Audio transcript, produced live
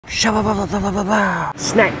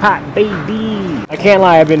Snack pot, baby. I can't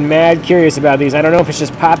lie, I've been mad curious about these. I don't know if it's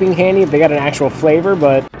just popping candy, if they got an actual flavor,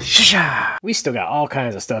 but we still got all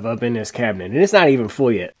kinds of stuff up in this cabinet, and it's not even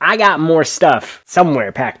full yet. I got more stuff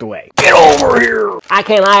somewhere packed away. Get over here! I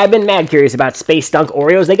can't lie, I've been mad curious about Space Dunk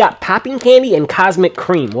Oreos. They got popping candy and Cosmic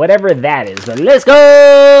Creme, whatever that is. But let's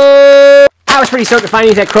go! I was pretty stoked to find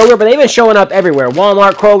these at Kroger, but they've been showing up everywhere.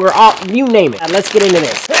 Walmart, Kroger, all, you name it. Let's get into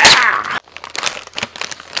this.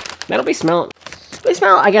 That'll be smelling. They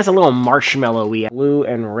smell, I guess, a little marshmallowy. Blue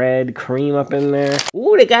and red cream up in there.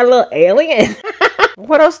 Ooh, they got a little alien.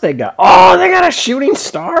 What else they got? Oh, they got a shooting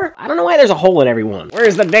star? I don't know why there's a hole in every one.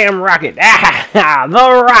 Where's the damn rocket? Ah,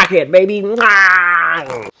 the rocket, baby.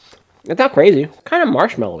 It's not crazy. Kind of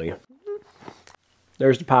marshmallowy.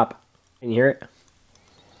 There's the pop. Can you hear it?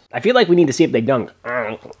 I feel like we need to see if they dunk.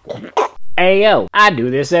 Hey yo, I do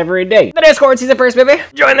this every day. The Discord season first, baby.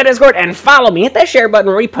 Join the Discord and follow me. Hit that share button,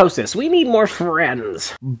 repost this. We need more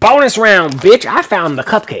friends. Bonus round, bitch. I found the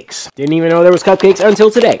cupcakes. Didn't even know there was cupcakes until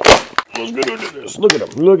today. Let's get into this. Look at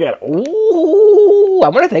them. Look at them. Ooh, I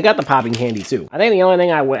wonder if they got the popping candy too. I think the only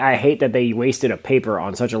thing I hate that they wasted a paper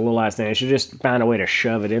on such a little ass thing. I should just find a way to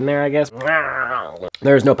shove it in there, I guess.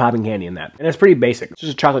 There's no popping candy in that. And it's pretty basic. It's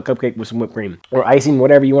just a chocolate cupcake with some whipped cream. Or icing,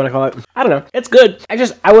 whatever you want to call it. I don't know. It's good. I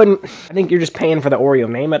think you're just paying for the Oreo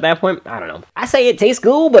name at that point. I don't know. I say it tastes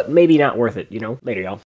cool, but maybe not worth it, you know? Later, y'all.